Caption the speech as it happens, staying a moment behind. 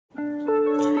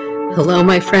Hello,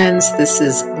 my friends. This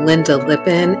is Lynda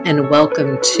Lippin, and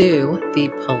welcome to the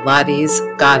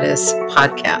Pilates Goddess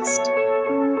podcast.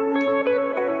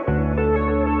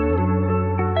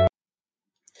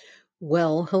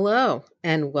 Well, hello,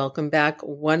 and welcome back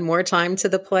one more time to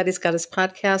the Pilates Goddess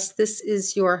podcast. This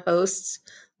is your host,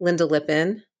 Lynda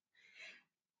Lippin,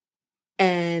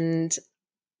 and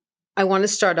I want to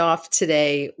start off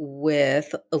today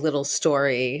with a little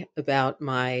story about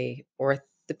my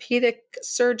orthopedic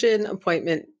surgeon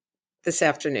appointment this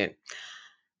afternoon.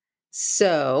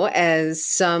 So, as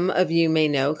some of you may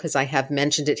know, because I have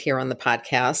mentioned it here on the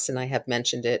podcast and I have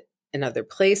mentioned it in other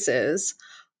places,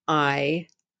 I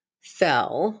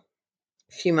fell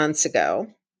a few months ago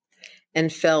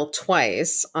and fell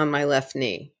twice on my left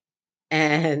knee.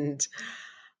 And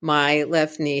my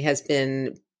left knee has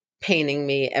been paining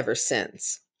me ever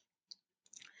since.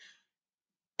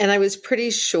 And I was pretty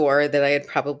sure that I had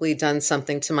probably done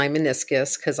something to my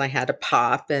meniscus because I had a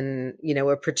pop and,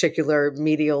 a particular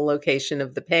medial location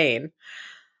of the pain.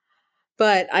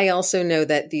 But I also know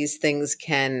that these things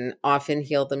can often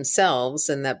heal themselves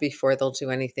and that before they'll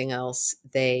do anything else,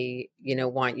 they,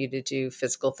 want you to do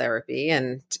physical therapy.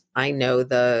 And I know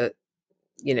the,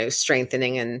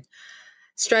 strengthening and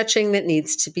stretching that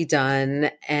needs to be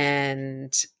done.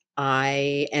 And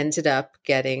I ended up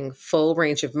getting full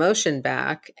range of motion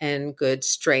back and good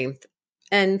strength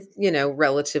and,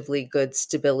 relatively good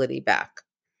stability back.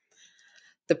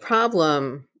 The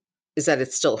problem is that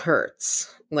it still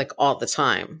hurts, like all the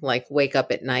time, like wake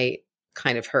up at night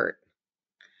kind of hurt.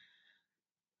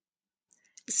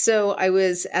 So I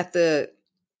was at the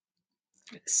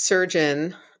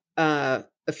surgeon a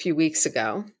few weeks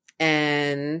ago,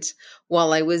 and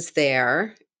while I was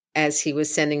there, as he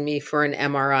was sending me for an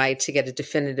MRI to get a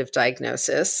definitive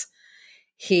diagnosis,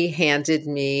 he handed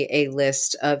me a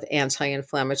list of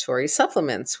anti-inflammatory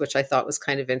supplements, which I thought was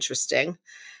kind of interesting,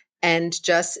 and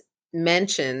just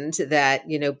mentioned that,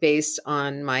 based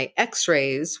on my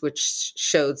x-rays, which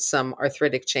showed some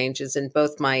arthritic changes in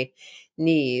both my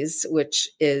knees, which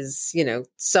is,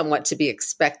 somewhat to be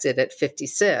expected at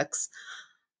 56,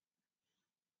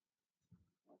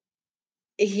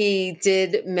 he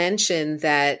did mention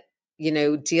that,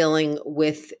 dealing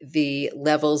with the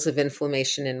levels of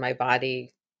inflammation in my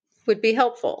body would be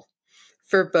helpful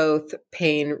for both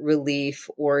pain relief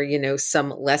or, some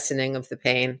lessening of the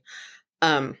pain,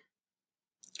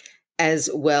 as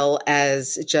well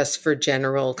as just for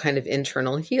general kind of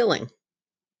internal healing.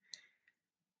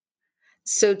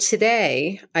 So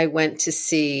today I went to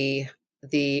see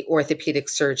the orthopedic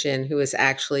surgeon who is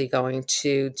actually going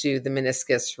to do the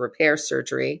meniscus repair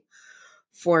surgery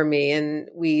for me. And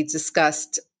we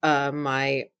discussed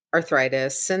my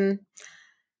arthritis. And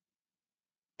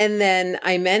then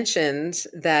I mentioned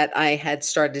that I had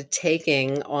started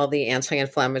taking all the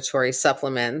anti-inflammatory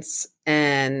supplements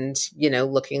and,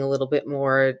 looking a little bit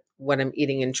more at what I'm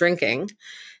eating and drinking.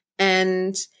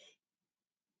 And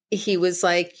he was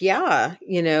like, yeah,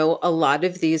 a lot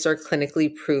of these are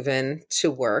clinically proven to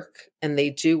work, and they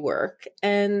do work.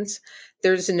 And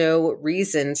there's no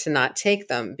reason to not take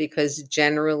them because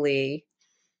generally,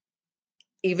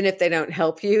 even if they don't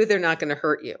help you, they're not going to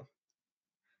hurt you.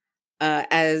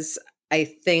 As I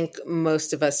think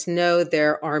most of us know,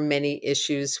 there are many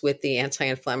issues with the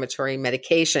anti-inflammatory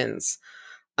medications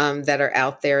that are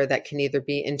out there that can either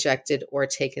be injected or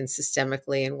taken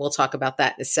systemically. And we'll talk about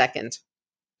that in a second.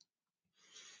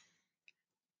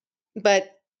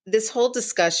 But this whole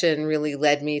discussion really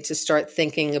led me to start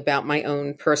thinking about my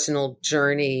own personal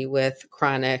journey with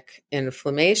chronic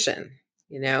inflammation.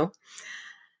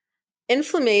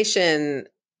 Inflammation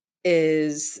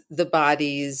is the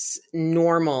body's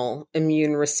normal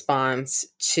immune response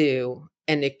to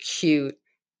an acute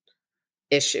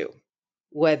issue,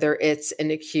 whether it's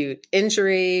an acute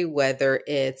injury, whether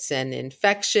it's an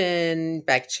infection,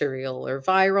 bacterial or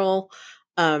viral.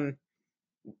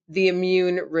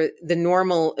 The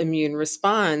normal immune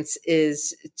response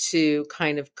is to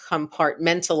kind of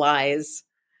compartmentalize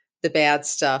the bad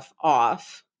stuff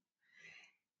off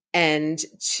and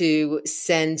to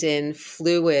send in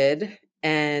fluid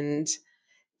and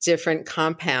different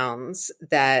compounds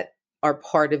that are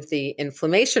part of the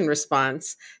inflammation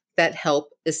response that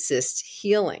help assist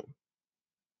healing.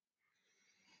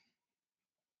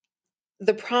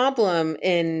 The problem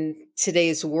in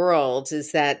today's world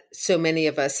is that so many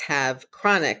of us have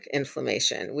chronic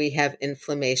inflammation. We have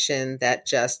inflammation that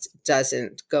just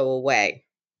doesn't go away,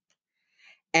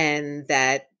 and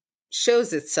that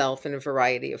shows itself in a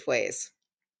variety of ways.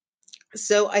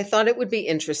 So I thought it would be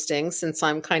interesting, since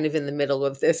I'm kind of in the middle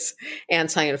of this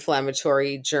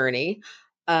anti-inflammatory journey,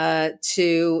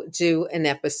 to do an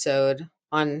episode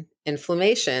on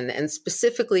inflammation and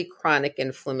specifically chronic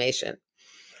inflammation.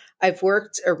 I've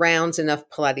worked around enough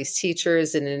Pilates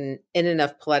teachers and in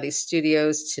enough Pilates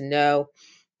studios to know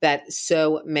that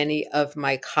so many of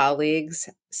my colleagues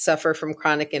suffer from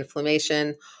chronic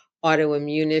inflammation,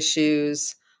 autoimmune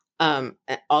issues,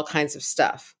 all kinds of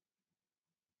stuff.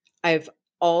 I've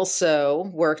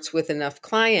also worked with enough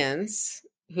clients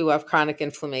who have chronic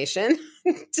inflammation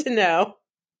to know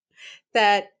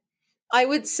that I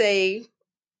would say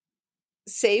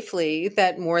safely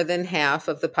that more than half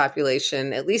of the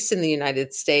population, at least in the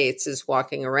United States, is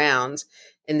walking around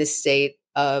in the state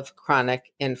of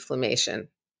chronic inflammation.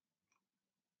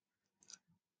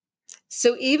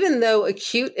 So even though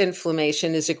acute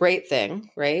inflammation is a great thing,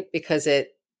 right, because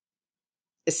it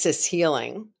assists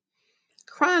healing,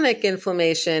 chronic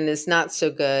inflammation is not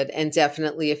so good and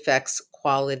definitely affects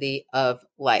quality of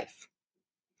life.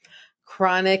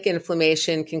 Chronic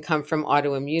inflammation can come from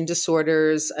autoimmune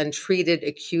disorders, untreated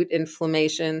acute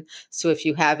inflammation. So if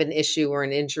you have an issue or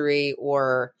an injury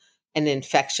or an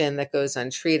infection that goes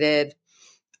untreated,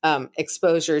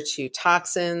 exposure to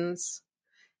toxins,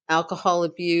 alcohol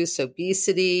abuse,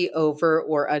 obesity, over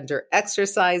or under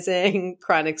exercising,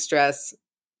 chronic stress,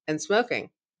 and smoking.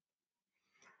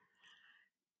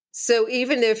 So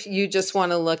even if you just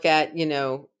want to look at,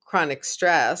 chronic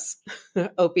stress,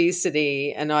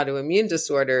 obesity, and autoimmune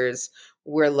disorders,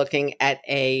 we're looking at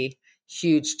a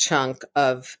huge chunk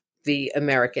of the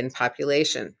American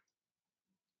population.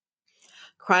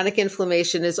 Chronic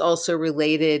inflammation is also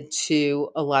related to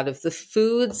a lot of the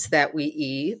foods that we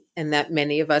eat and that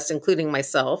many of us, including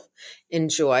myself,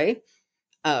 enjoy.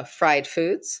 Fried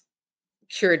foods,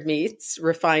 cured meats,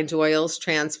 refined oils,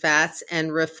 trans fats,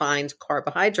 and refined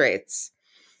carbohydrates,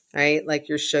 right? Like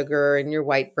your sugar and your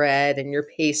white bread and your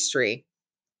pastry.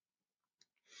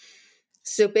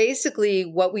 So basically,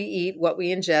 what we eat, what we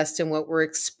ingest, and what we're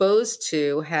exposed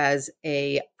to has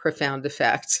a profound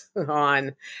effect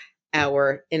on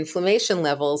our inflammation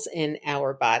levels in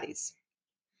our bodies.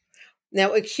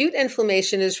 Now, acute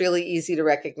inflammation is really easy to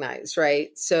recognize,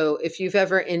 right? So if you've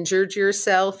ever injured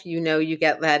yourself, you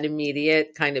get that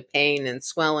immediate kind of pain and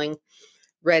swelling,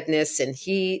 redness and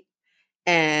heat,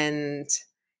 and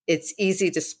it's easy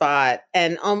to spot.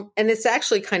 And it's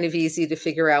actually kind of easy to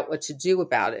figure out what to do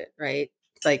about it, right?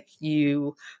 Like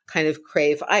you kind of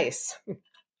crave ice.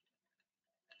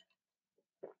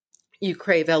 You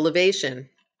crave elevation.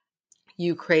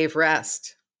 You crave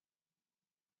rest.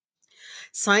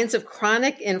 Signs of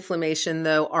chronic inflammation,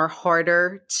 though, are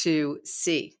harder to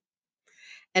see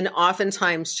and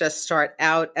oftentimes just start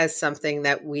out as something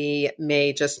that we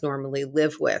may just normally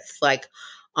live with, like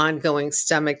ongoing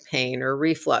stomach pain or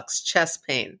reflux, chest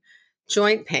pain,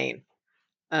 joint pain,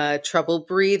 trouble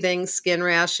breathing, skin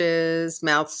rashes,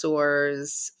 mouth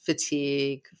sores,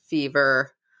 fatigue,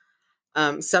 fever.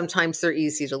 Sometimes they're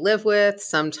easy to live with,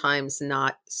 sometimes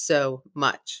not so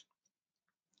much.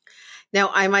 Now,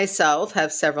 I myself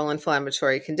have several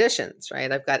inflammatory conditions,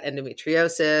 right? I've got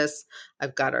endometriosis,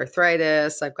 I've got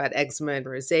arthritis, I've got eczema and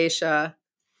rosacea.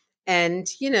 And,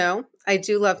 I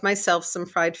do love myself some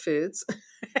fried foods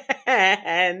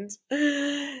and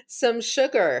some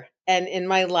sugar. And in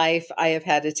my life, I have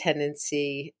had a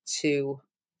tendency to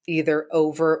either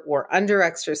over or under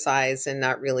exercise and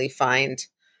not really find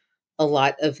a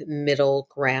lot of middle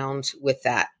ground with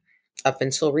that up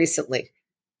until recently.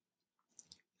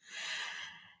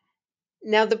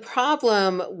 Now, the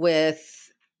problem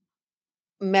with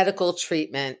medical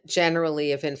treatment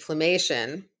generally of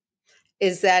inflammation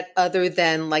is that other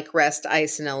than like rest,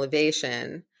 ice, and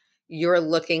elevation, you're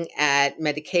looking at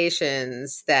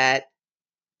medications that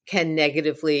can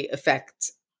negatively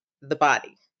affect the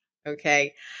body,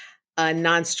 okay?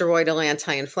 Non-steroidal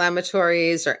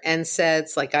anti-inflammatories or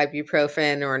NSAIDs like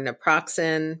ibuprofen or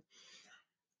naproxen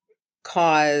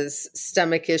cause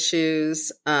stomach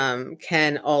issues,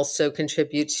 can also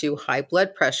contribute to high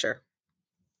blood pressure.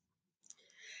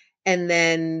 And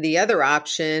then the other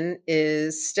option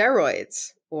is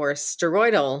steroids or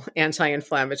steroidal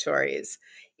anti-inflammatories,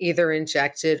 either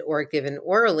injected or given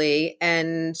orally.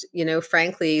 And,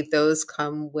 frankly, those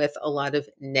come with a lot of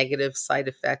negative side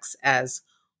effects as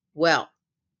well.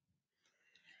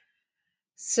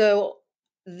 So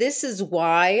this is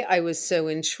why I was so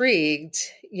intrigued,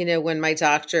 when my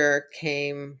doctor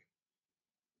came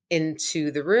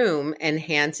into the room and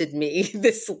handed me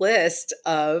this list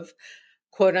of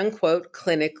quote unquote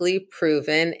clinically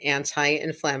proven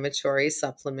anti-inflammatory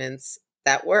supplements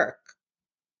that work.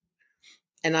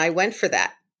 And I went for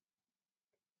that.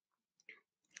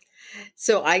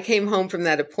 So I came home from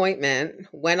that appointment,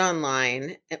 went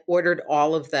online, and ordered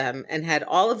all of them and had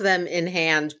all of them in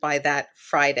hand by that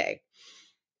Friday.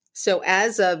 So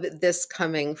as of this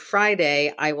coming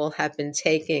Friday, I will have been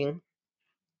taking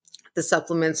the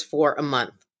supplements for a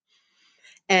month.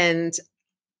 And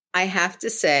I have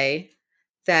to say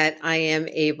that I am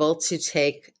able to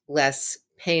take less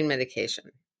pain medication.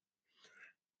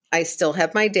 I still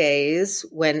have my days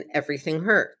when everything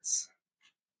hurts.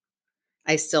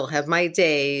 I still have my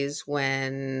days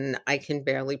when I can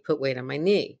barely put weight on my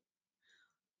knee.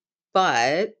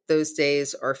 But those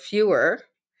days are fewer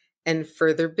and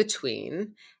further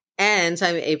between, and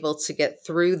I'm able to get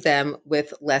through them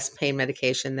with less pain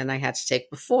medication than I had to take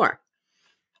before.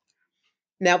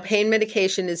 Now, pain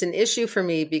medication is an issue for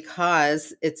me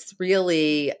because it's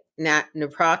really not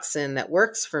naproxen that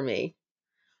works for me,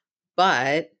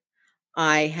 but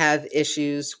I have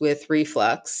issues with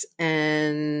reflux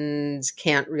and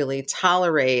can't really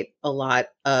tolerate a lot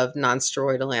of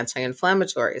nonsteroidal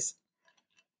anti-inflammatories.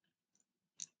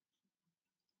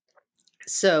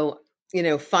 So,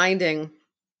 finding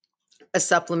a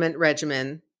supplement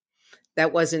regimen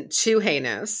that wasn't too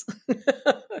heinous,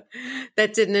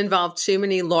 that didn't involve too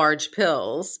many large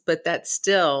pills, but that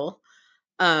still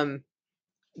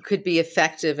could be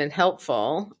effective and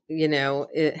helpful,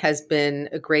 it has been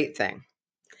a great thing.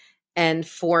 And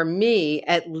for me,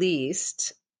 at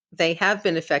least, they have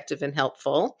been effective and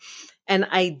helpful. And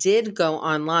I did go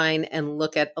online and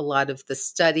look at a lot of the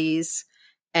studies.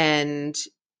 And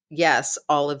yes,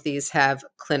 all of these have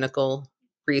clinical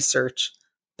research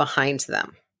behind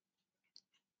them.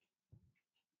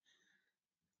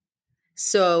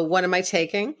 So, what am I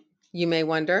taking? You may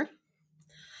wonder.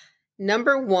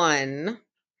 Number one,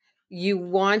 you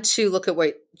want to look at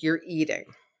what you're eating,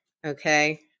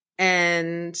 okay?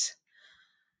 And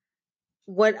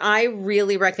what I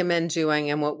really recommend doing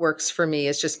and what works for me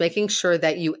is just making sure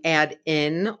that you add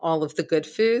in all of the good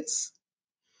foods,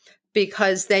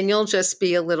 because then you'll just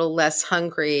be a little less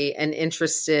hungry and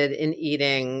interested in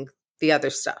eating the other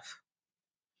stuff.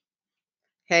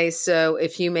 Okay, so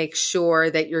if you make sure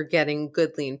that you're getting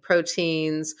good lean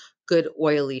proteins, good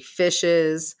oily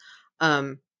fishes,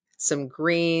 some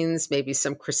greens, maybe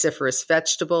some cruciferous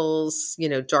vegetables,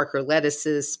 darker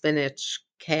lettuces, spinach,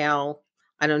 kale.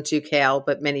 I don't do kale,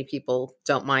 but many people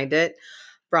don't mind it.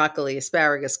 Broccoli,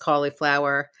 asparagus,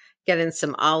 cauliflower. Get in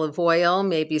some olive oil,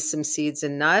 maybe some seeds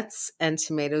and nuts, and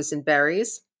tomatoes and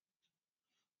berries.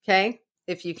 Okay,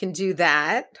 if you can do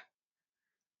that,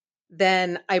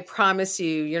 then I promise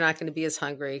you're not going to be as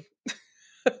hungry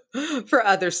for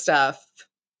other stuff.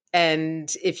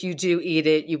 And if you do eat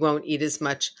it, you won't eat as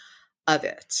much of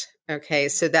it. Okay,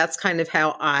 so that's kind of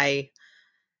how I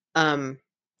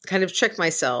kind of trick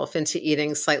myself into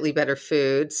eating slightly better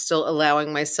food, still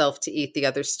allowing myself to eat the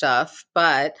other stuff,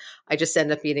 but I just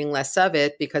end up eating less of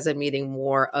it because I'm eating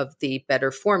more of the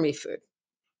better for me food.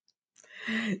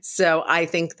 So I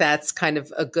think that's kind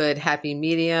of a good happy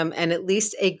medium and at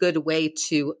least a good way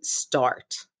to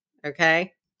start.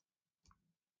 Okay.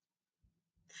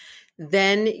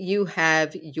 Then you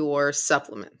have your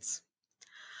supplements.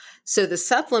 So the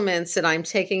supplements that I'm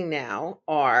taking now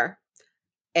are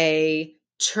a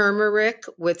turmeric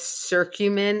with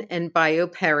curcumin and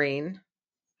bioperine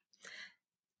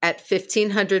at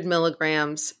 1,500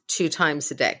 milligrams 2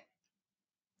 times a day.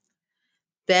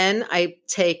 Then I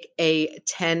take a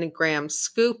 10-gram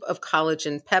scoop of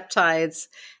collagen peptides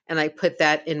and I put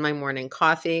that in my morning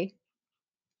coffee.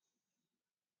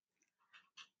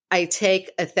 I take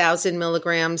 1,000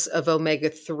 milligrams of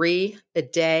omega-3 a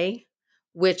day,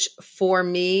 which for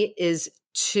me is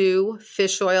 2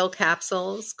 fish oil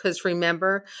capsules. Because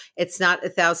remember, it's not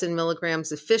 1,000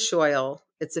 milligrams of fish oil.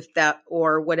 It's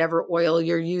or whatever oil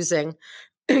you're using.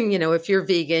 If you're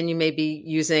vegan, you may be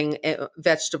using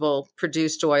vegetable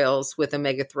produced oils with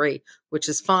omega-3, which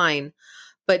is fine.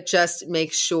 But just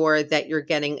make sure that you're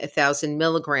getting 1,000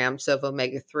 milligrams of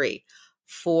omega-3.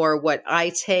 For what I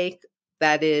take,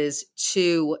 that is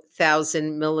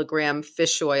 2,000 milligram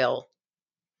fish oil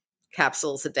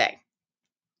capsules a day.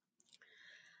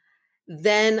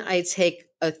 Then I take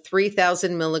a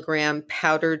 3,000 milligram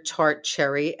powdered tart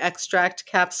cherry extract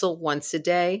capsule once a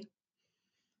day.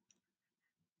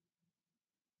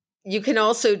 You can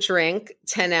also drink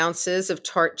 10 ounces of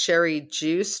tart cherry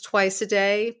juice twice a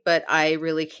day, but I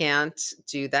really can't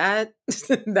do that.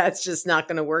 That's just not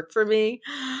going to work for me.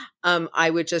 I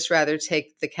would just rather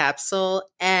take the capsule,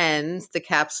 and the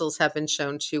capsules have been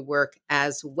shown to work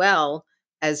as well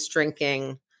as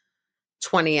drinking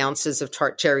 20 ounces of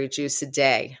tart cherry juice a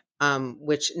day,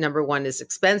 which number one is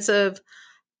expensive.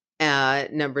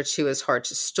 Number two is hard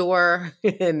to store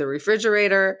in the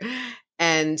refrigerator.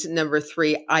 And number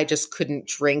three, I just couldn't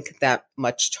drink that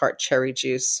much tart cherry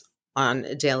juice on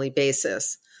a daily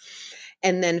basis.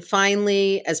 And then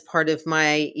finally, as part of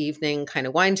my evening kind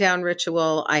of wind down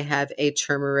ritual, I have a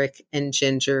turmeric and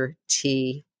ginger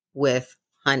tea with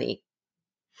honey.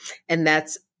 And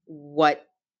that's what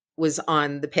was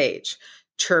on the page: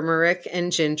 turmeric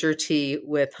and ginger tea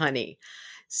with honey.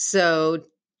 So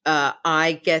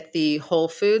I get the Whole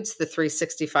Foods, the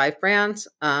 365 brand,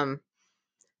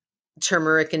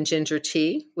 turmeric and ginger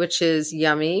tea, which is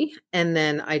yummy. And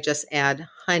then I just add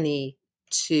honey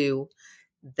to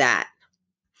that.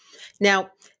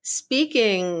 Now,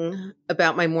 speaking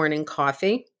about my morning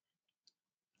coffee,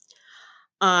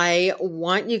 I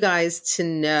want you guys to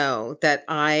know that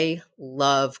I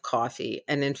love coffee.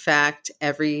 And in fact,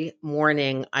 every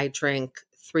morning I drink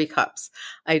 3 cups.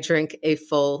 I drink a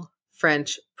full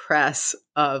French press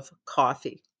of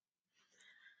coffee.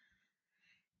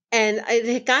 And it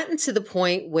had gotten to the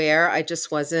point where I just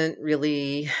wasn't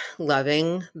really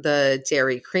loving the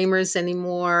dairy creamers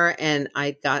anymore. And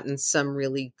I'd gotten some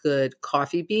really good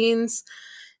coffee beans.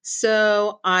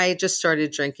 So I just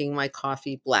started drinking my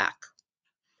coffee black.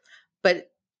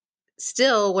 But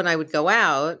still, when I would go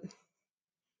out,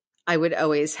 I would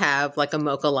always have like a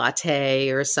mocha latte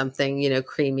or something,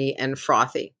 creamy and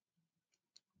frothy.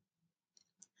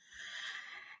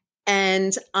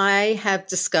 And I have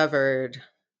discovered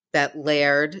that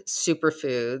Laird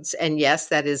Superfoods, and yes,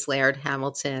 that is Laird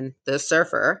Hamilton, the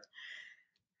surfer,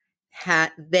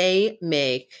 they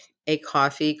make a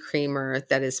coffee creamer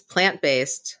that is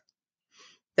plant-based,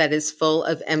 that is full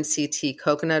of MCT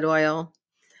coconut oil,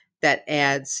 that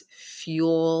adds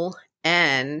fuel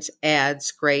and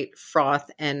adds great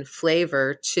froth and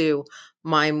flavor to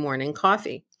my morning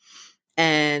coffee.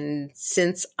 And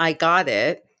since I got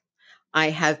it,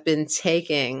 I have been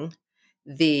taking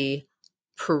the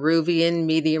Peruvian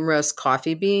medium roast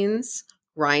coffee beans,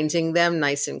 grinding them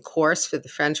nice and coarse for the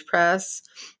French press,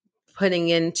 putting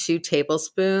in 2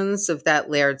 tablespoons of that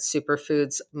Laird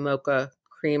Superfoods mocha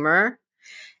creamer,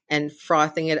 and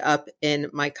frothing it up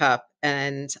in my cup.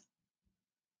 And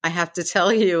I have to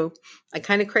tell you, I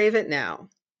kind of crave it now.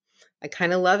 I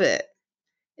kind of love it.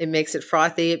 It makes it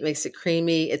frothy. It makes it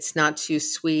creamy. It's not too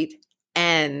sweet.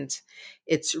 And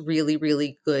it's really,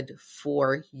 really good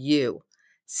for you.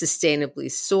 Sustainably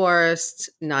sourced,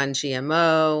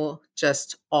 non-GMO,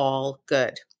 just all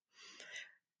good.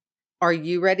 Are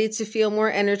you ready to feel more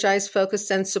energized,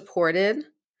 focused, and supported?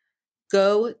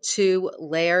 Go to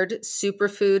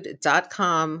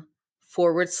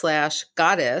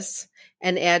lairdsuperfood.com/goddess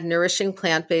and add nourishing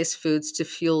plant-based foods to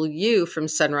fuel you from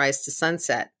sunrise to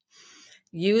sunset.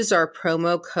 Use our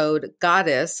promo code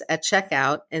GODDESS at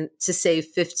checkout and to save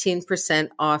 15%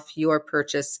 off your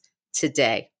purchase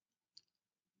today.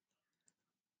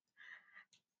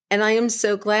 And I am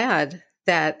so glad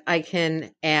that I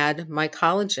can add my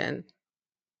collagen,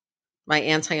 my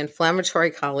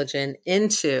anti-inflammatory collagen,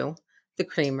 into the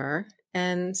creamer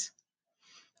and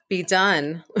be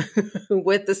done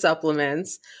with the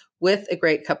supplements, with a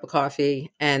great cup of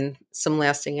coffee and some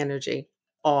lasting energy.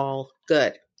 All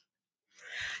good.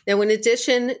 Now, in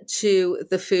addition to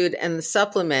the food and the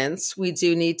supplements, we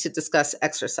do need to discuss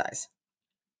exercise.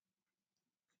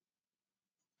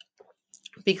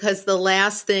 Because the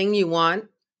last thing you want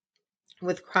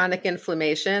with chronic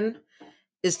inflammation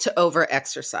is to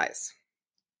over-exercise.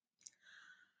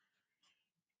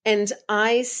 And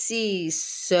I see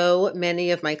so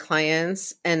many of my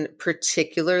clients, and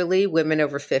particularly women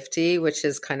over 50, which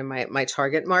is kind of my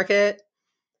target market,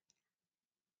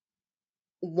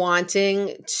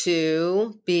 wanting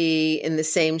to be in the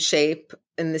same shape,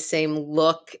 in the same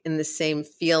look, in the same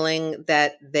feeling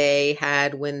that they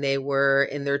had when they were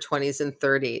in their 20s and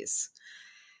 30s.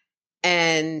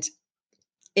 And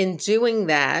in doing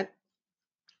that,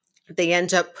 they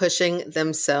end up pushing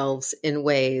themselves in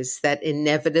ways that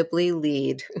inevitably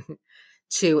lead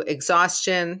to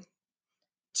exhaustion,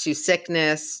 to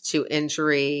sickness, to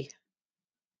injury,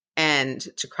 and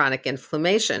to chronic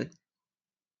inflammation.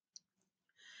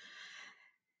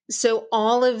 So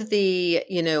all of the,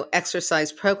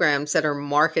 exercise programs that are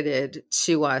marketed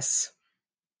to us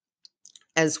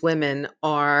as women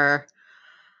are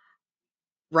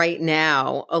right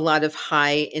now a lot of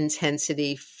high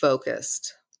intensity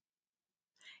focused.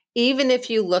 Even if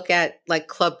you look at like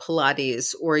Club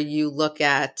Pilates, or you look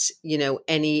at,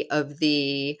 any of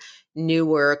the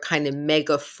newer kind of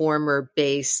mega former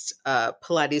based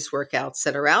Pilates workouts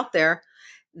that are out there,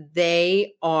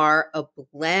 they are a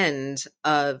blend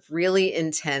of really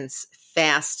intense,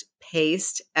 fast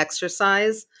paced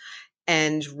exercise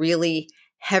and really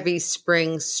heavy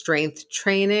spring strength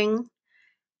training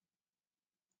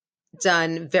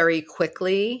done very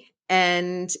quickly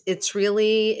And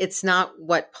it's not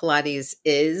what Pilates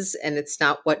is, and it's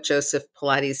not what Joseph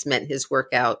Pilates meant his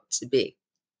workout to be.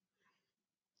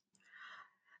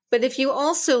 But if you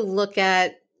also look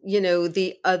at,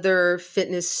 the other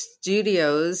fitness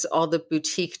studios, all the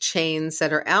boutique chains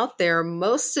that are out there,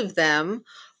 most of them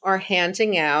are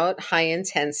handing out high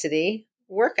intensity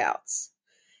workouts.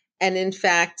 And in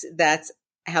fact, that's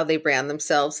how they brand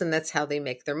themselves and that's how they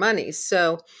make their money.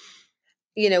 So,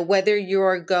 whether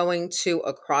you're going to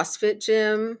a CrossFit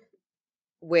gym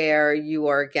where you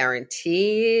are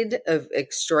guaranteed of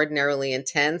extraordinarily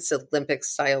intense Olympic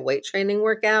style weight training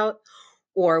workout,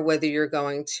 or whether you're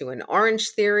going to an Orange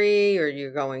Theory, or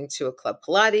you're going to a Club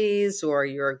Pilates, or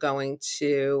you're going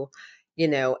to,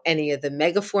 any of the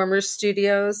Megaformer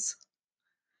studios,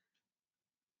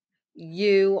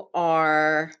 you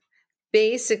are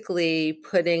basically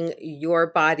putting your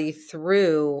body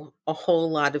through a whole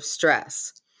lot of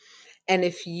stress. And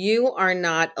if you are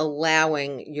not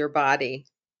allowing your body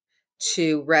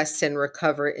to rest and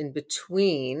recover in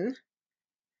between,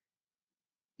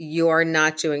 you're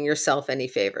not doing yourself any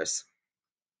favors.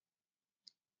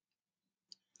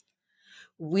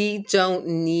 We don't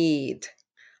need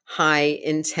high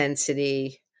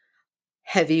intensity,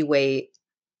 heavyweight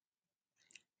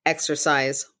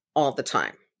exercise all the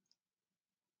time.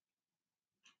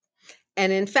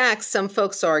 And in fact, some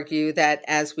folks argue that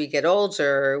as we get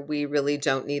older, we really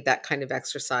don't need that kind of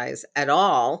exercise at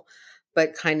all,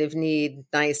 but kind of need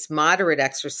nice moderate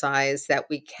exercise that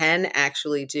we can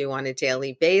actually do on a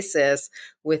daily basis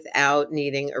without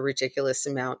needing a ridiculous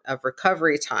amount of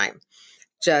recovery time,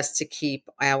 just to keep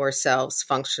ourselves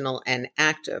functional and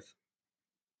active.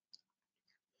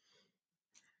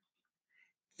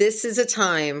 This is a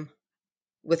time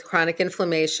with chronic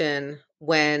inflammation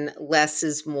when less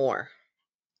is more.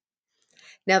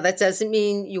 Now, that doesn't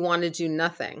mean you want to do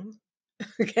nothing.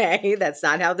 Okay, that's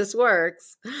not how this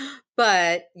works.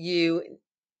 But you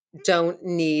don't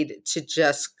need to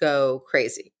just go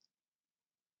crazy.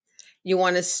 You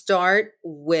want to start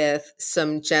with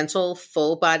some gentle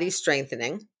full body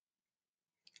strengthening.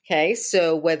 Okay,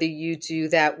 so whether you do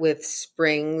that with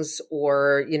springs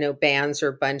or, bands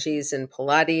or bungees and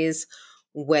Pilates,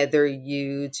 whether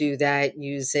you do that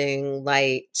using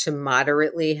light to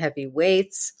moderately heavy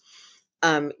weights,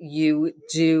 you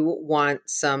do want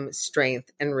some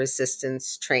strength and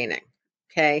resistance training.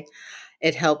 Okay.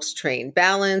 It helps train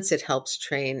balance, it helps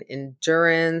train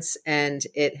endurance, and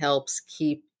it helps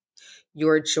keep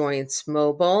your joints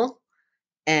mobile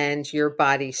and your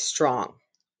body strong.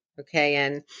 Okay.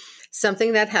 And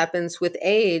something that happens with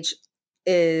age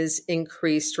is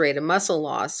increased rate of muscle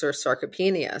loss or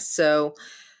sarcopenia. So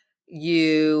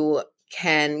you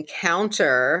can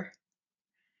counter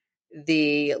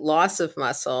the loss of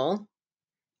muscle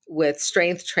with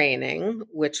strength training,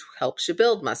 which helps you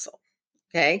build muscle.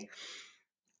 Okay.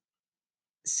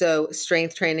 So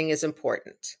strength training is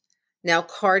important. Now,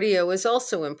 cardio is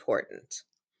also important.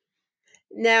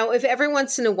 Now, if every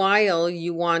once in a while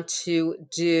you want to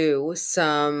do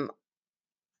some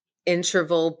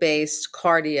interval-based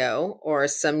cardio or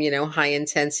some, high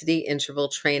intensity interval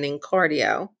training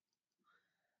cardio,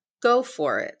 go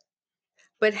for it.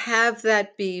 But have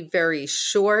that be very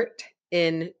short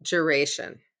in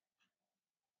duration.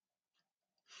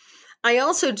 I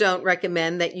also don't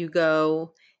recommend that you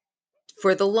go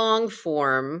for the long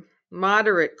form,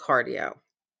 moderate cardio,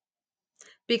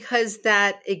 because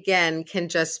that, again, can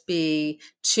just be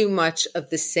too much of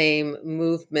the same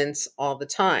movements all the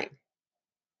time.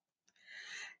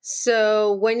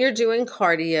 So when you're doing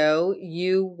cardio,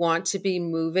 you want to be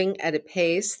moving at a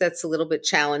pace that's a little bit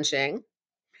challenging,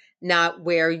 not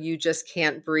where you just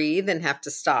can't breathe and have to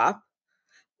stop,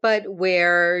 but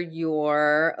where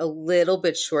you're a little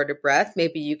bit short of breath.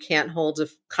 Maybe you can't hold a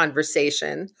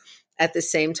conversation at the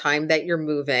same time that you're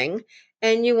moving.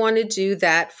 And you want to do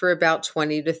that for about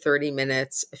 20 to 30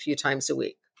 minutes a few times a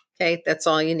week. Okay, that's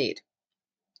all you need.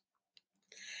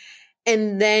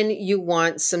 And then you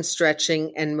want some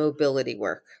stretching and mobility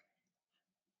work.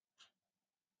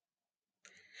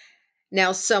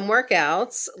 Now, some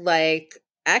workouts, like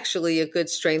actually a good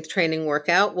strength training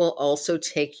workout, will also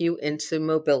take you into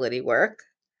mobility work.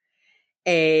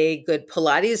 A good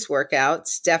Pilates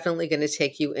workout's definitely going to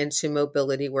take you into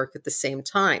mobility work at the same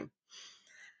time.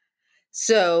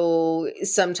 So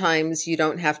sometimes you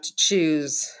don't have to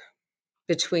choose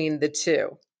between the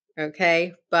two,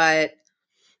 okay? But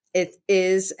it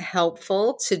is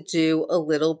helpful to do a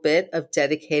little bit of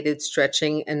dedicated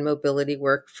stretching and mobility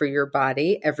work for your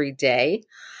body every day.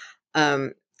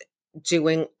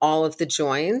 doing all of the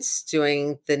joints,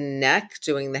 doing the neck,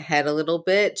 doing the head a little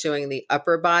bit, doing the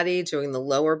upper body, doing the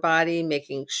lower body,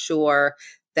 making sure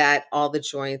that all the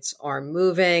joints are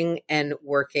moving and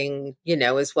working,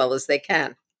 as well as they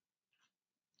can.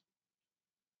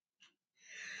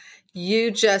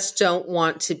 You just don't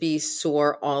want to be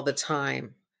sore all the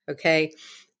time, okay?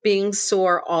 Being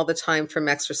sore all the time from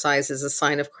exercise is a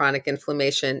sign of chronic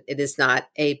inflammation. It is not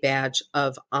a badge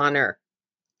of honor.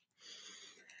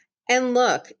 And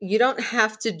look, you don't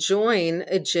have to join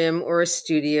a gym or a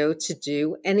studio to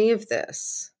do any of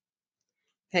this.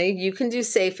 Okay, you can do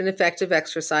safe and effective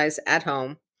exercise at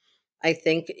home. I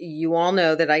think you all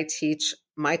know that I teach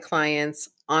my clients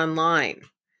online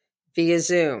via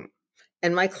Zoom,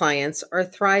 and my clients are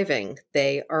thriving.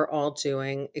 They are all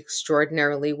doing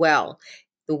extraordinarily well.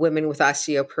 The women with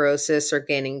osteoporosis are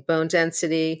gaining bone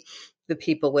density. The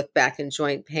people with back and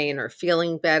joint pain are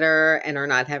feeling better and are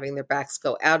not having their backs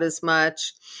go out as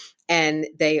much. And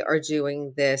they are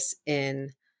doing this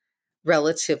in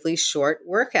relatively short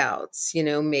workouts,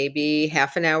 maybe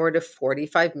half an hour to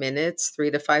 45 minutes,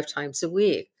 3 to 5 times a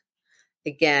week.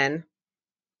 Again,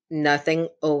 nothing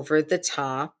over the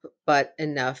top, but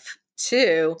enough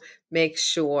to make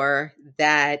sure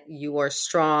that you are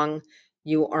strong,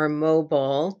 you are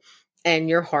mobile, and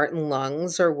your heart and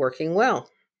lungs are working well.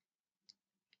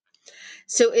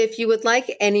 So if you would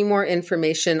like any more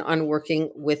information on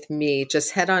working with me,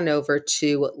 just head on over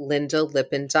to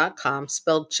LyndaLippin.com,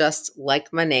 spelled just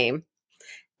like my name,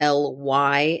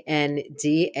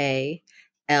 LYNDALI,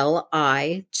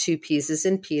 2 P's as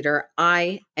in Peter,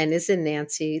 I, N as in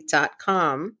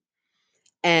Nancy.com,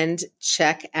 and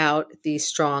check out the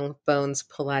Strong Bones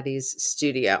Pilates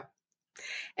Studio.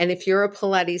 And if you're a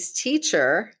Pilates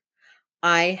teacher,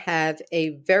 I have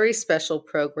a very special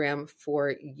program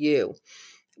for you,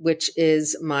 which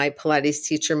is my Pilates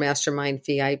Teacher Mastermind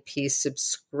VIP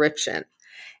subscription.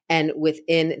 And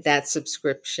within that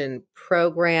subscription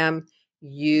program,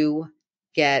 you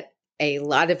get a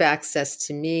lot of access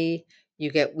to me.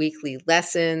 You get weekly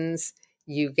lessons,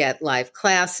 you get live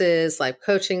classes, live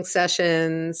coaching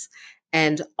sessions,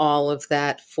 and all of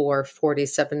that for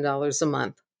 $47 a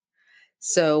month.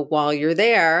 So while you're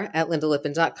there at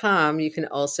LyndaLippin.com, you can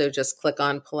also just click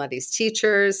on Pilates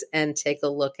Teachers and take a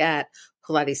look at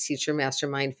Pilates Teacher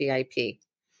Mastermind VIP.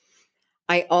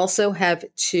 I also have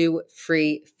 2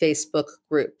 free Facebook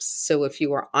groups. So if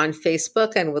you are on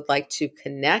Facebook and would like to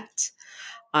connect,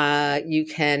 you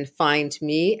can find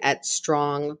me at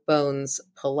Strong Bones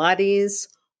Pilates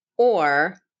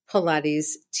or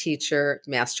Pilates Teacher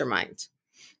Mastermind.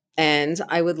 And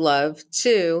I would love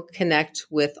to connect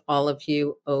with all of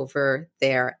you over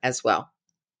there as well.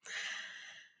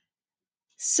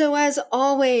 So as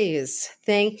always,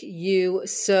 thank you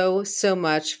so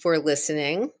much for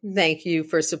listening. Thank you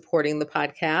for supporting the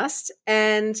podcast.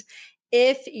 And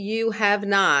if you have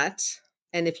not,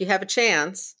 and if you have a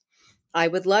chance, I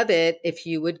would love it if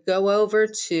you would go over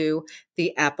to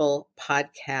the Apple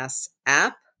Podcasts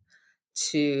app,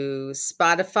 to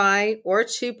Spotify, or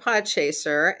to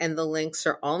Podchaser, and the links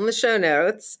are all in the show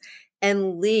notes,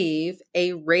 and leave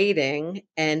a rating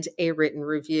and a written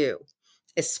review,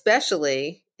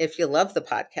 especially if you love the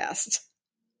podcast.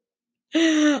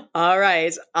 All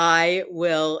right, I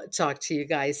will talk to you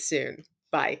guys soon.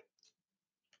 Bye.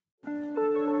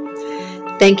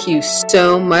 Thank you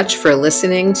so much for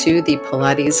listening to the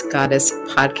Pilates Goddess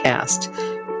podcast.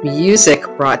 Music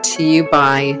brought to you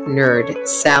by Nerd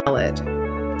Salad.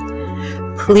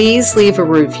 Please leave a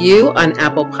review on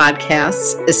Apple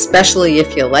Podcasts, especially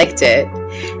if you liked it.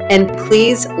 And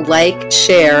please like,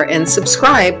 share, and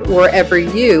subscribe wherever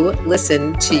you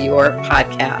listen to your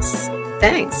podcasts.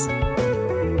 Thanks.